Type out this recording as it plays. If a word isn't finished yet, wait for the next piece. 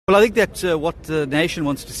Well, I think that what the nation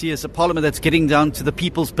wants to see is a parliament that's getting down to the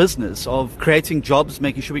people's business of creating jobs,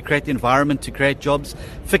 making sure we create the environment to create jobs,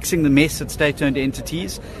 fixing the mess at state-owned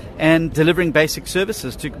entities, and delivering basic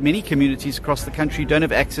services to many communities across the country who don't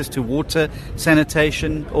have access to water,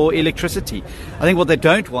 sanitation, or electricity. I think what they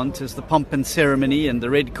don't want is the pomp and ceremony and the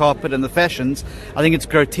red carpet and the fashions. I think it's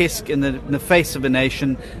grotesque in the face of a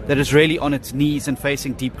nation that is really on its knees and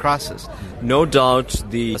facing deep crisis. No doubt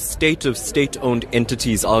the state of state-owned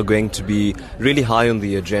entities are going to be really high on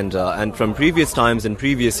the agenda. And from previous times and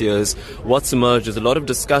previous years, what's emerged is a lot of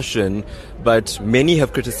discussion, but many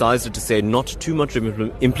have criticized it to say not too much of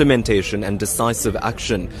implementation and decisive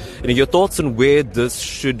action. Your thoughts on where this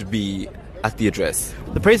should be at the address?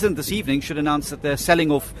 The President this evening should announce that they're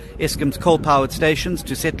selling off Eskom's coal-powered stations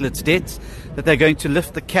to settle its debts, that they're going to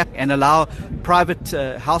lift the cap and allow private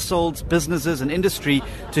households, businesses and industry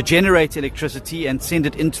to generate electricity and send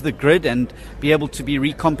it into the grid and be able to be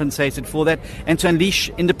recompensated for that, and to unleash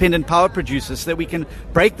independent power producers so that we can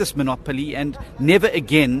break this monopoly and never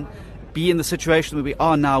again be in the situation where we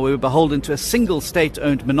are now, where we're beholden to a single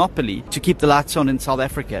state-owned monopoly to keep the lights on in South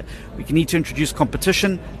Africa. We need to introduce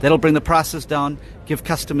competition. That'll bring the prices down, give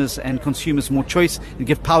customers and consumers more choice, and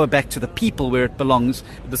give power back to the people where it belongs.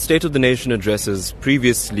 The State of the Nation address has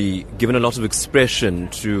previously given a lot of expression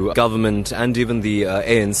to government and even the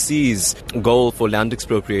ANC's goal for land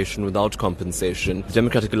expropriation without compensation. The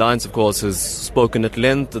Democratic Alliance, of course, has spoken at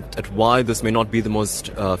length at why this may not be the most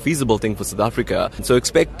feasible thing for South Africa. So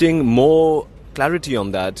expecting more clarity on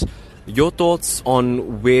that. Your thoughts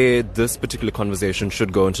on where this particular conversation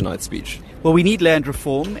should go in tonight's speech? Well, we need land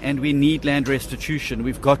reform and we need land restitution.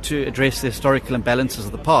 We've got to address the historical imbalances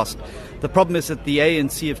of the past. The problem is that the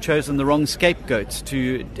ANC have chosen the wrong scapegoats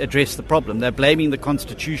to address the problem. They're blaming the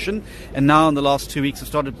Constitution, and now in the last 2 weeks have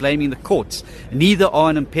started blaming the courts. Neither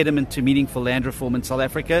are an impediment to meaningful land reform in South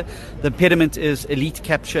Africa. The impediment is elite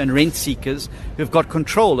capture and rent seekers who've got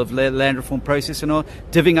control of the land reform process and are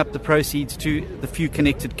divvying up the proceeds to the few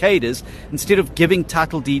connected cadres instead of giving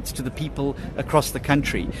title deeds to the people across the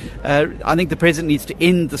country. I think the President needs to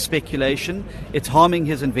end the speculation. It's harming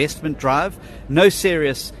his investment drive. No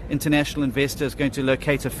serious international investor is going to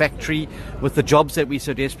locate a factory with the jobs that we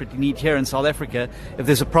so desperately need here in South Africa if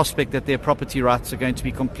there's a prospect that their property rights are going to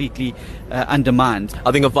be completely undermined.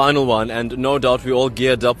 I think a final one, and no doubt we're all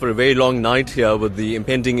geared up for a very long night here with the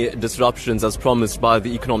impending disruptions as promised by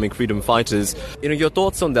the economic freedom fighters. Your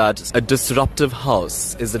thoughts on that? A disruptive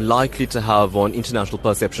house is likely to have on international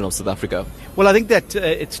perception of South Africa? Well, I think that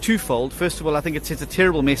it's twofold. First of all, I think it sends a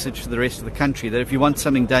terrible message to the rest of the country that if you want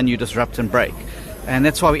something done, you disrupt and break. And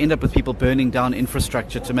that's why we end up with people burning down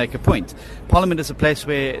infrastructure to make a point. Parliament is a place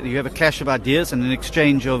where you have a clash of ideas and an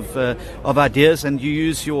exchange of ideas, and you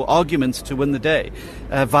use your arguments to win the day.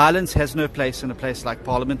 Violence has no place in a place like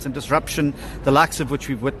Parliament, and disruption, the likes of which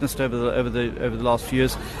we've witnessed over the last few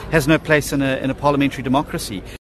years, has no place in a parliamentary democracy.